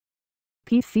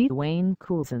PC Wayne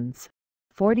Couzens,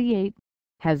 48,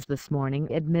 has this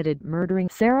morning admitted murdering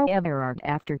Sarah Everard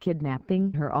after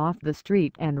kidnapping her off the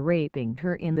street and raping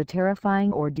her in the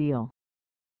terrifying ordeal.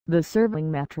 The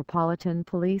serving Metropolitan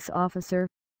Police officer,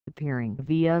 appearing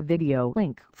via video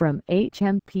link from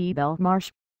HMP Belmarsh,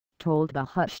 told the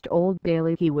hushed Old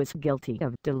Bailey he was guilty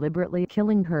of deliberately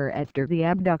killing her after the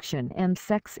abduction and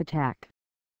sex attack.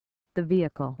 The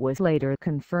vehicle was later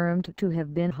confirmed to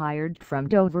have been hired from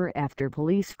Dover after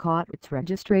police caught its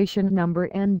registration number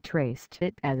and traced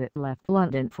it as it left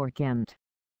London for Kent.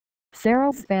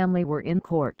 Sarah's family were in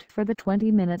court for the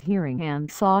 20-minute hearing and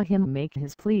saw him make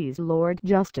his pleas. Lord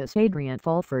Justice Adrian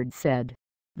Fulford said,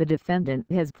 "The defendant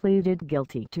has pleaded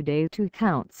guilty today to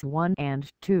counts 1 and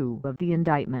 2 of the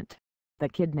indictment, the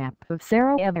kidnap of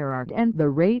Sarah Everard and the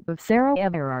rape of Sarah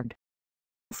Everard."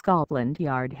 Scotland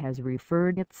Yard has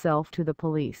referred itself to the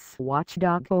police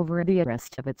watchdog over the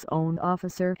arrest of its own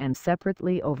officer and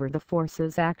separately over the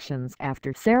force's actions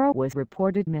after Sarah was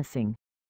reported missing.